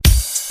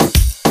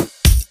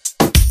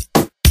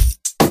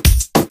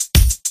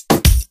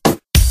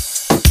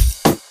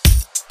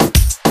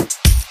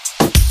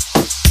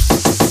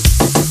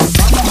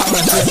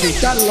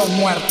resucitar los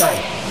muertos.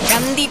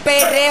 Candy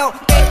perreo,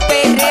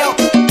 perreo,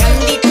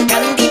 candy,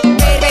 candy,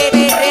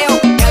 perreo,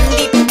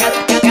 candy,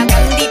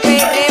 candy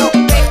perreo,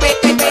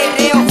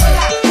 perreo,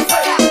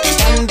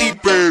 candy perreo, candy, candy,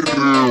 candy,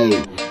 candy,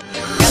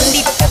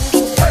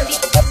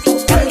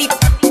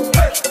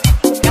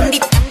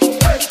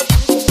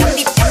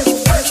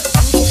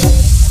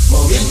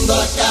 moviendo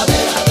la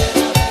cadera.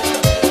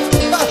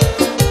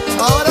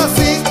 Ahora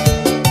sí,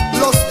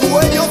 los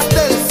dueños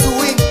del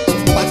swing,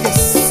 pa' que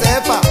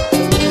sepa,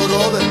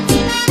 brother.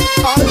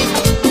 Ay.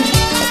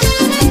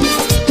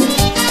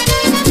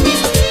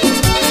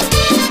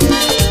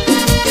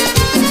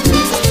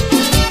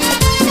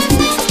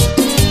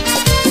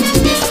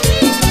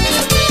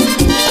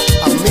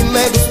 A mí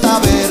me gusta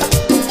ver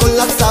con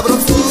la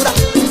sabrosura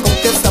con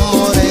que esa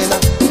morena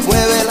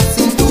mueve la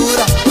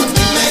cintura. A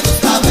mí me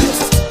gusta ver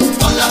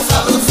con la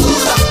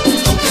sabrosura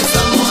con que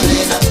esa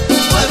morena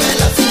mueve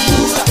la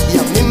cintura. Y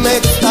a mí me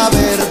gusta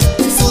ver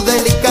su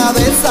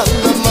delicadeza,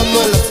 una mano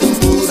en la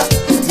cintura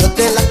y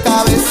otra en la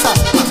cabeza.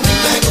 A mí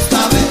me gusta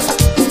ver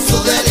su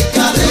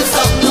delicadeza,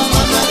 una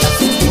mano en la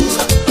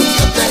cintura y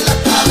otra en la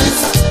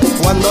cabeza.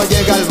 Cuando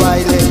llega al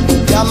baile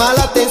llama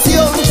la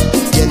atención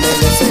y en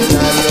el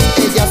escenario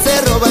ella se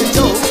roba el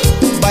show.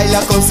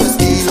 Baila con su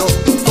estilo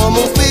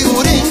como un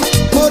figurín,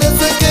 por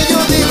eso es que yo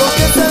digo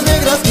que esa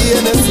negra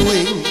tiene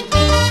swing.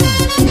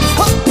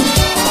 ¡Ja!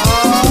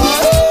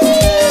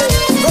 ¡Ay!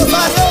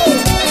 ¡Rosario!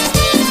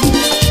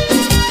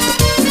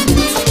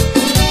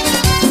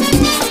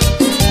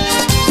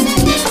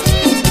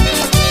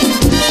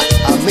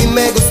 A mí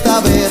me gusta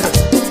ver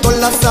con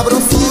la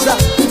sabrosura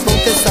con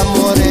que esa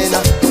morena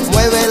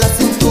mueve la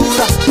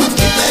cintura. A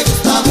mí me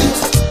gusta ver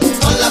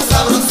con la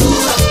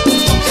sabrosura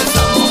con que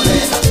esa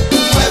morena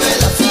mueve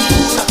la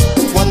cintura.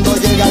 Cuando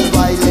llega al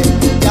baile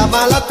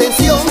llama la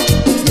atención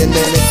y en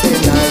el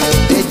escenario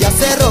ella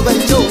se roba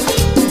el show.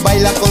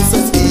 Baila con